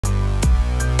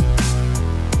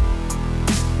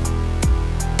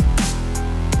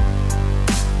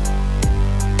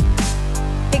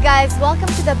guys, welcome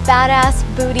to the Badass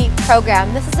Booty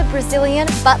Program. This is a Brazilian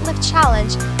butt lift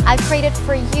challenge I created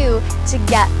for you to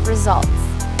get results.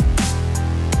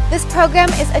 This program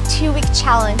is a 2-week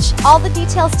challenge. All the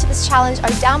details to this challenge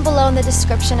are down below in the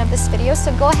description of this video,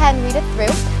 so go ahead and read it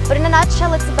through. But in a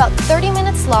nutshell, it's about 30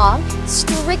 minutes long,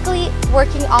 strictly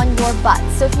working on your butt.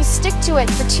 So if you stick to it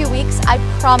for 2 weeks, I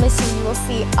promise you will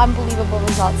see unbelievable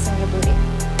results in your booty.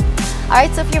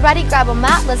 Alright, so if you're ready, grab a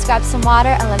mat, let's grab some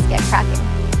water, and let's get cracking.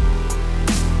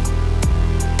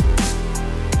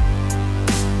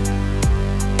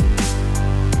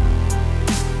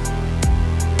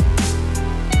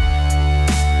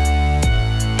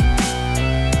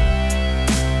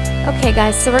 Okay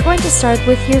guys, so we're going to start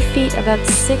with your feet about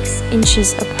 6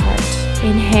 inches apart.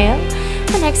 Inhale,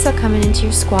 and exhale coming into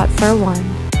your squat for 1.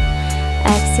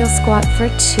 Exhale, squat for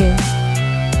 2.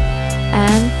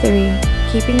 And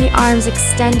 3. Keeping the arms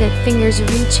extended, fingers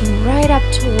reaching right up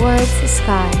towards the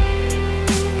sky.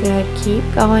 Good, keep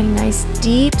going, nice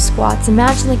deep squats.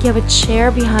 Imagine like you have a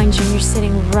chair behind you and you're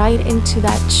sitting right into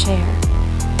that chair.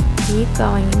 Keep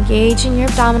going, engaging your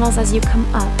abdominals as you come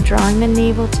up, drawing the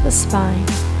navel to the spine.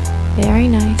 Very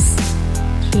nice.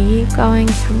 Keep going,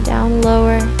 come down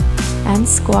lower and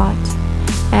squat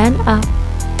and up.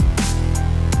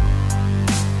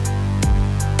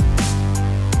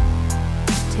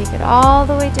 Take it all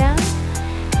the way down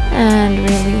and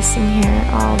releasing here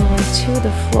all the way to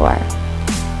the floor.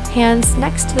 Hands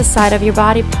next to the side of your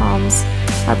body, palms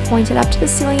are pointed up to the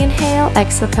ceiling. Inhale,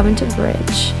 exhale, come into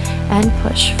bridge and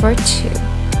push for 2.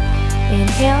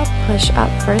 Inhale, push up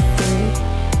for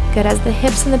 3. Good, as the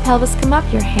hips and the pelvis come up,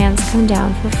 your hands come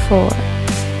down for 4.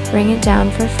 Bring it down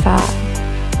for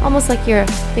 5. Almost like you're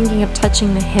thinking of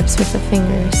touching the hips with the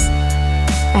fingers.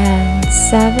 And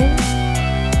 7.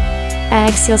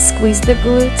 Exhale, squeeze the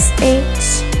glutes. 8.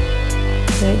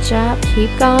 Good job.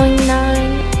 Keep going.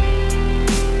 9.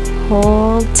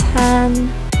 Hold. 10.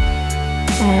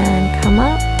 And come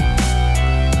up.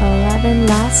 11.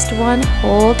 Last one.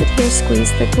 Hold it here.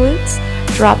 Squeeze the glutes.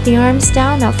 Drop the arms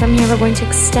down. Now from here we're going to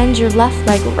extend your left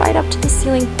leg right up to the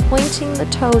ceiling, pointing the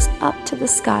toes up to the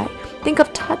sky. Think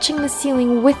of touching the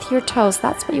ceiling with your toes.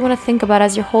 That's what you want to think about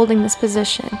as you're holding this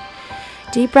position.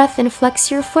 Deep breath in, flex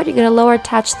your foot. You're going to lower,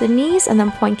 attach the knees, and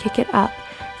then point, kick it up.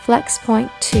 Flex point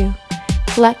 2,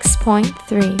 flex point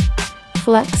 3,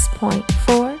 flex point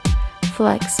 4,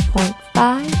 flex point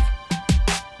 5,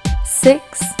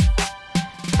 6,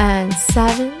 and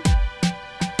 7,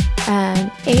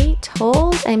 and 8.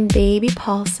 Hold and baby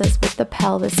pulses with the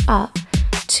pelvis up.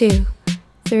 2,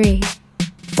 3,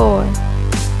 4,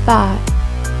 5,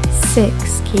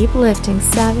 6. Keep lifting.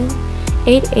 7,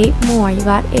 8. 8 more. You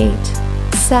got 8.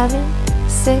 7,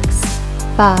 6,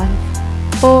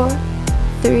 5, 4,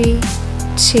 3,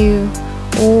 2,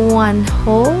 1.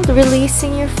 Hold,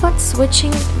 releasing your foot,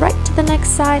 switching right to the next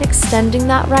side, extending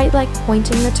that right leg,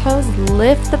 pointing the toes,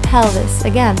 lift the pelvis.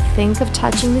 Again, think of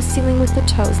touching the ceiling with the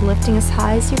toes, lifting as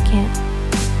high as you can.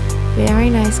 Very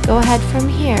nice. Go ahead from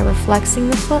here, reflexing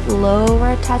the foot,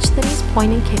 lower, attach the knees,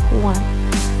 point and kick. 1.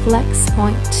 Flex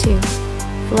point 2,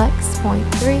 flex point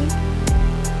 3,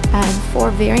 and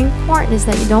 4. Very important is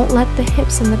that you don't let the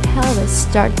hips and the pelvis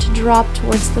start to drop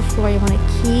towards the floor. You want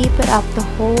to keep it up the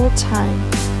whole time.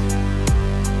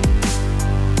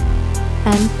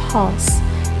 And pulse.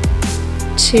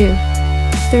 2,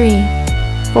 3,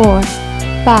 4,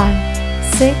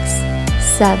 5, 6,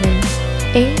 7,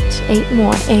 8. 8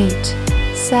 more. 8,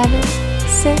 7,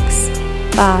 6,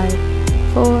 5,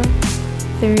 4,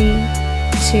 3,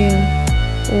 2,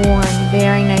 1.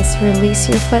 Very nice. Release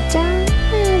your foot down.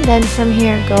 And then from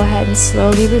here, go ahead and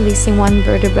slowly releasing one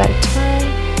vertebra at a time.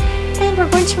 And we're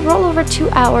going to roll over to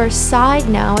our side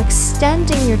now,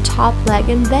 extending your top leg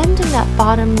and bending that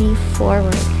bottom knee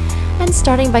forward. And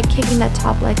starting by kicking that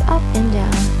top leg up and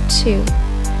down. 2,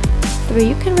 3.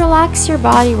 You can relax your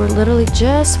body. We're literally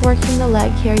just working the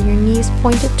leg here. Your knees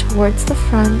pointed towards the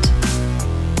front.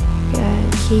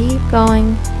 Good. Keep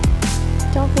going.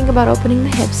 Don't think about opening the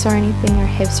hips or anything. Our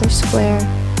hips are square.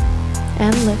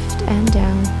 And lift and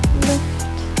down.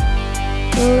 Lift.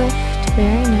 Lift.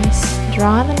 Very nice.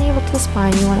 Draw the navel to the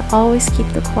spine. You want to always keep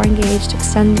the core engaged.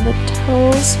 Extend the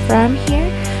toes from here.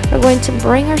 We're going to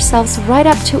bring ourselves right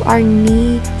up to our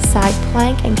knee side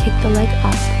plank and kick the leg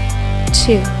up.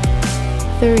 2,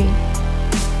 3,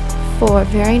 4.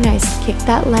 Very nice. Kick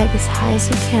that leg as high as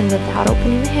you can without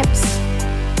opening the hips.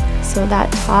 So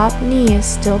that top knee is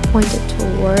still pointed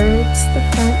towards the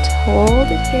front. Hold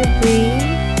it here.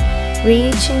 Breathe.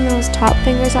 Reaching those top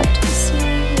fingers up to the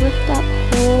ceiling. Lift up.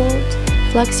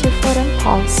 Hold. Flex your foot and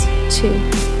pulse. 2,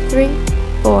 3,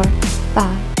 4,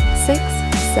 5, 6,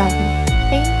 7,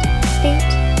 8,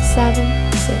 8,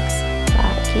 7, 6,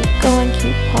 5. Keep going,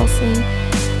 keep pulsing.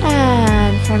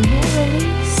 And from here,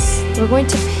 release. We're going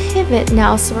to pivot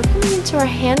now. So we're coming into our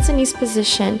hands and knees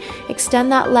position.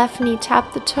 Extend that left knee,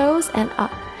 tap the toes, and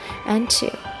up. And 2,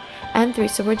 and 3.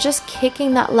 So we're just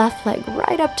kicking that left leg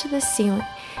right up to the ceiling,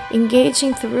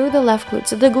 engaging through the left glute.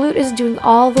 So the glute is doing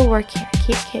all the work here.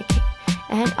 Keep kicking.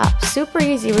 And up. Super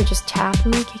easy. We're just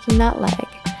tapping and kicking that leg.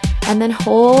 And then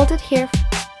hold it here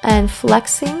and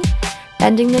flexing,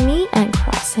 bending the knee and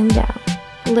crossing down.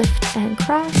 Lift and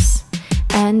cross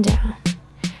and down.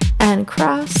 And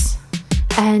cross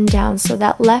and down. So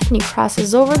that left knee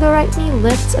crosses over the right knee,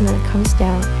 lifts, and then it comes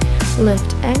down.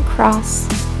 Lift and cross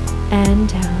and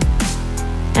down.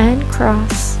 And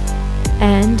cross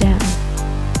and down.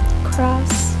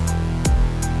 Cross.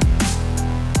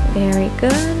 Very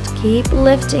good. Keep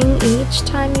lifting each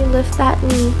time you lift that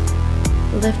knee.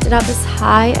 Lift it up as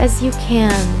high as you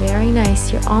can. Very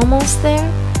nice. You're almost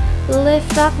there.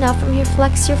 Lift up. Now from here,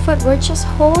 flex your foot. We're just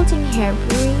holding here,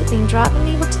 breathing, dropping the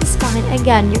navel to the spine.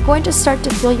 Again, you're going to start to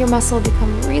feel your muscle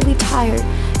become really tired.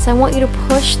 So I want you to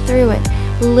push through it.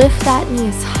 Lift that knee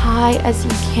as high as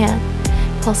you can.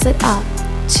 Pulse it up.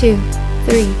 2,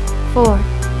 3, 4,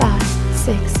 5,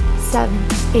 6, 7,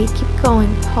 8. Keep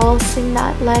going. Pulsing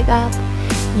that leg up.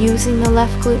 Using the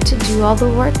left glute to do all the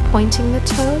work, pointing the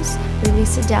toes,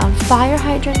 release it down. Fire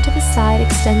hydrant to the side,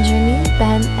 extend your knee,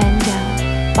 bend and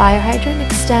down. Fire hydrant,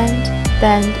 extend,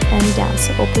 bend and down.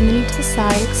 So open the knee to the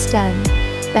side, extend,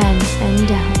 bend and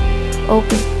down.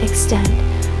 Open, extend.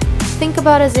 Think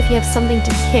about it as if you have something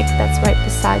to kick that's right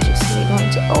beside you. So you're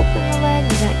going to open the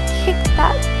leg, you're going to kick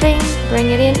that thing, bring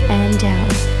it in and down.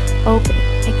 Open,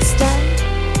 extend,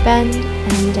 bend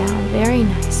and down. Very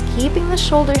nice. Keeping the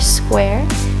shoulders square.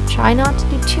 Try not to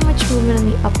do too much movement in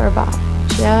the upper body.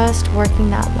 Just working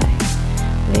that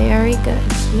leg. Very good.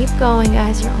 Keep going,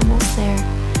 guys. You're almost there.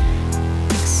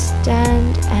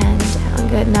 Extend and down.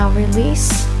 Good. Now release.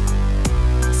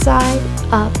 Side,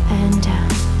 up and down.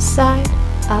 Side,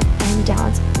 up and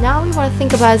down. Now we want to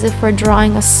think about it as if we're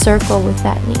drawing a circle with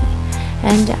that knee.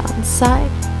 And down.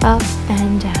 Side, up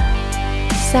and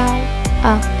down. Side,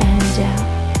 up and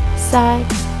down. Side,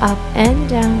 up and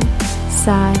down,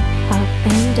 side, up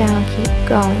and down. Keep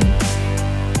going.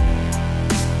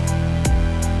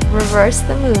 Reverse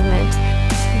the movement.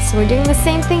 And so we're doing the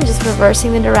same thing, just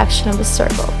reversing the direction of the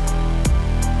circle.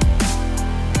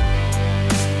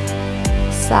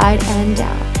 Side and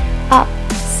down.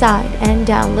 Up, side and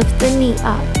down. Lift the knee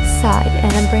up, side,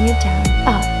 and then bring it down.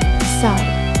 Up,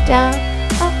 side, down,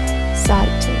 up,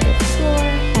 side to the floor,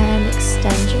 and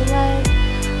extend your leg.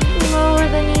 Lower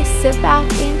the knee, sit back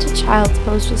into child's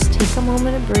pose. Just take a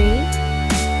moment to breathe.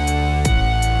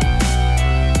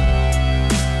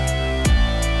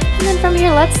 And then from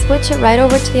here, let's switch it right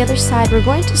over to the other side. We're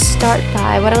going to start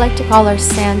by what I like to call our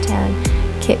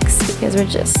suntan kicks, because we're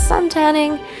just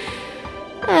suntanning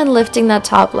and lifting that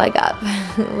top leg up.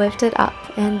 Lift it up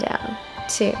and down.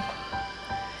 2,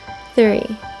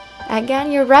 3.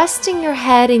 Again, you're resting your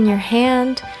head in your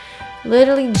hand.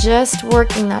 Literally just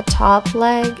working that top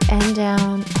leg and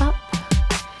down, up,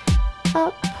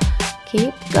 up.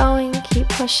 Keep going, keep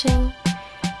pushing.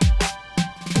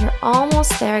 You're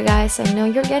almost there, guys. I know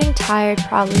you're getting tired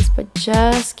probably, but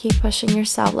just keep pushing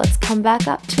yourself. Let's come back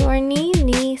up to our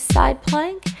knee side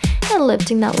plank, and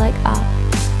lifting that leg up.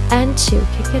 And 2,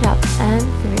 kick it up, and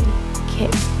 3,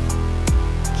 kick,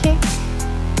 kick,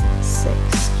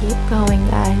 6. Keep going,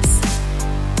 guys.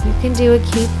 You can do it.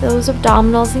 Keep those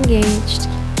abdominals engaged.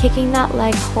 Kicking that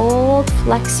leg. Hold.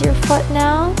 Flex your foot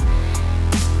now.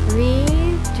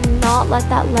 Breathe. Do not let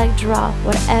that leg drop.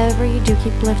 Whatever you do,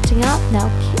 keep lifting up. Now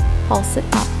keep pulse it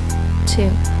up. 2,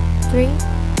 3,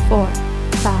 4,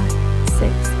 5,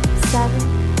 6, 7,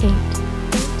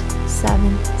 8,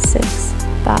 7, 6,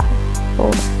 5,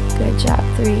 4. Good job.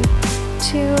 3,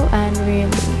 2, and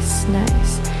release.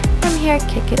 Nice. From here,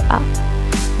 kick it up.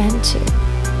 And 2,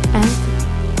 and 3.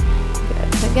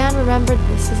 Again, remember,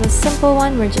 this is a simple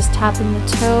one. We're just tapping the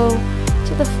toe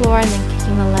to the floor and then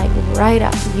kicking the leg right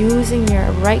up, using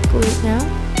your right glute now.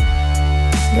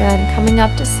 Good. Coming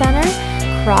up to center,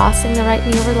 crossing the right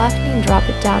knee over left knee and drop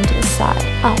it down to the side.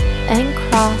 Up and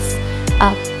cross,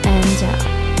 up and down.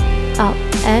 Up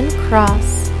and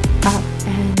cross, up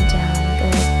and down.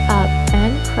 Good. Up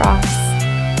and cross,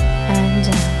 and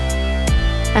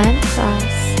down. And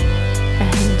cross,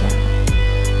 and down.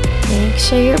 Make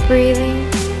sure you're breathing.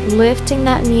 Lifting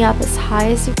that knee up as high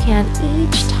as you can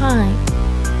each time.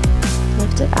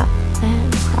 Lift it up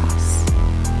and cross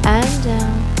and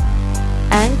down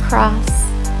and cross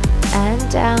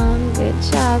and down. Good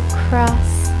job.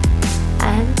 Cross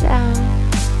and down.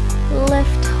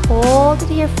 Lift, hold it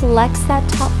here, flex that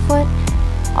top foot.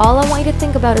 All I want you to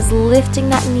think about is lifting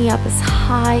that knee up as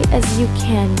high as you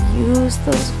can. Use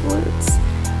those glutes.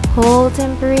 Hold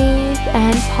and breathe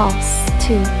and pulse.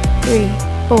 2, 3,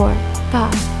 4,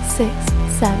 5, 6,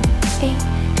 7, 8.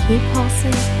 Keep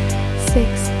pulsing.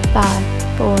 6,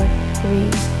 5, 4,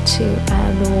 3, 2,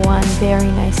 and 1.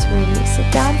 Very nice. Release it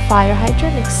down. Fire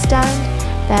hydrant. Extend,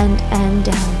 bend, and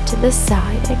down to the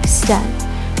side. Extend,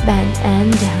 bend,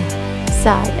 and down.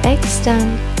 Side.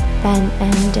 Extend, bend,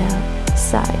 and down.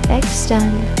 Side.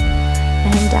 Extend,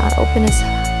 and down. Open as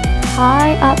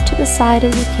high up to the side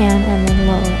as you can, and then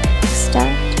lower.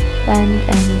 Extend, bend,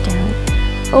 and down.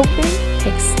 Open,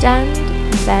 extend,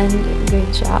 bend.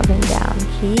 Good job, and down.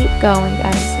 Keep going,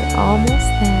 guys. You're almost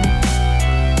there.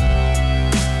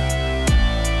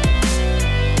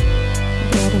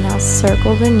 Good, and now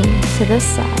circle the knee to the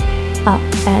side. Up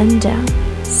and down.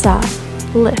 Side,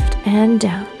 lift and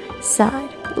down. Side,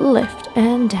 lift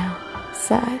and down.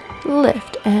 Side,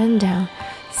 lift and down.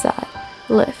 Side,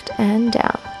 lift and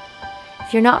down.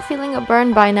 If you're not feeling a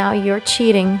burn by now, you're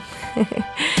cheating.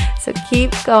 So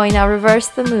keep going. Now reverse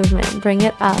the movement. Bring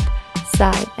it up,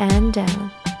 side and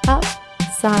down. Up,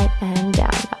 side and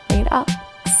down. Now bring it up,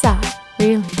 side,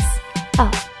 release.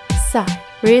 Up, side,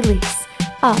 release.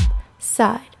 Up,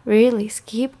 side, release.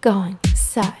 Keep going.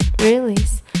 Side,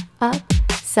 release. Up,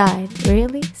 side,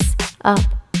 release. Up,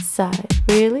 side,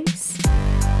 release.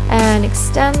 And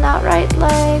extend that right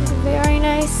leg. Very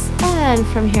nice. And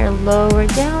from here, lower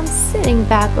down, sitting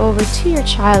back over to your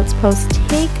child's pose.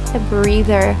 Take a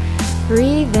breather.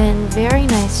 Breathe in. Very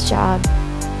nice job.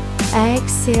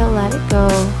 Exhale, let it go.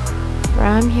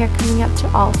 From here, coming up to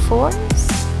all fours.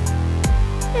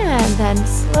 And then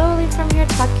slowly from here,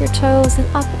 tuck your toes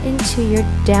and up into your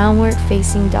downward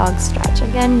facing dog stretch.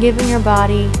 Again, giving your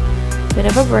body a bit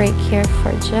of a break here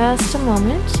for just a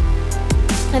moment.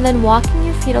 And then walking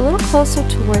your feet a little closer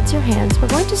towards your hands. We're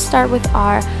going to start with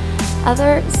our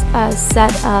other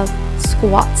set of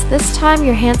squats. This time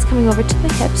your hands coming over to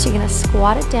the hips. You're going to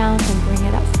squat it down and bring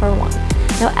it up for 1.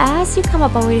 Now as you come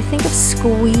up, I want you to think of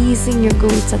squeezing your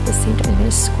glutes at the same time. You're going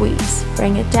to squeeze.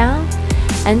 Bring it down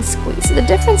and squeeze. So the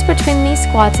difference between these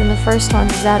squats and the first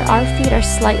ones is that our feet are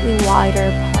slightly wider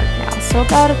apart now. So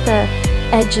about at the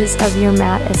edges of your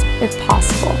mat if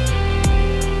possible.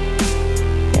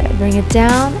 Bring it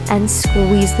down and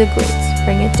squeeze the glutes.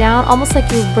 Bring it down, almost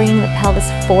like you're bringing the pelvis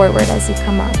forward as you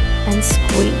come up, and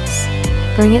squeeze.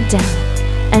 Bring it down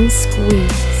and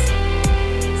squeeze.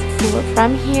 So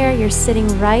from here, you're sitting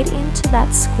right into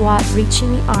that squat,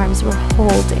 reaching the arms. We're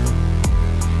holding.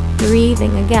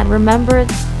 Breathing. Again, remember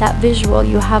that visual.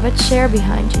 You have a chair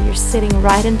behind you. You're sitting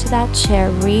right into that chair,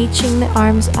 reaching the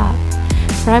arms up.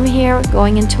 From here, we're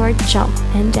going into our jump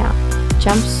and down.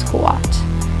 Jump, squat.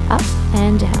 Up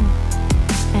and down,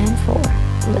 and 4,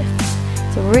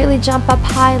 lift. So really jump up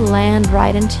high, land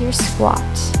right into your squat.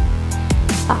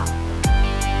 Up,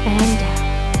 and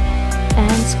down,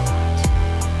 and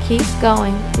squat. Keep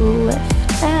going, lift.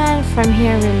 And from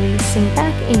here, releasing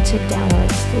back into downward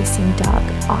facing dog.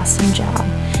 Awesome job.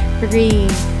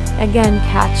 Breathe. Again,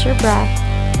 catch your breath.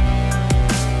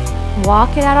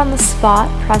 Walk it out on the spot,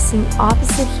 pressing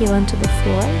opposite heel into the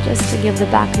floor, just to give the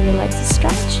back of your legs a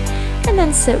stretch. And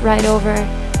then sit right over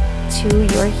to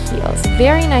your heels.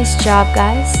 Very nice job,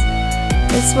 guys.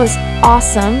 This was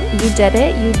awesome. You did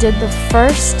it. You did the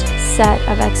first set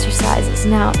of exercises.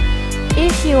 Now,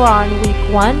 if you are on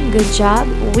week 1, good job.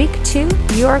 Week 2,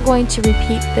 you are going to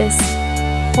repeat this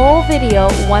whole video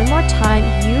one more time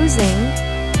using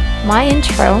my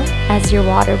intro as your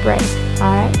water break.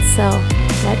 All right, so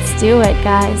let's do it,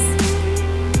 guys.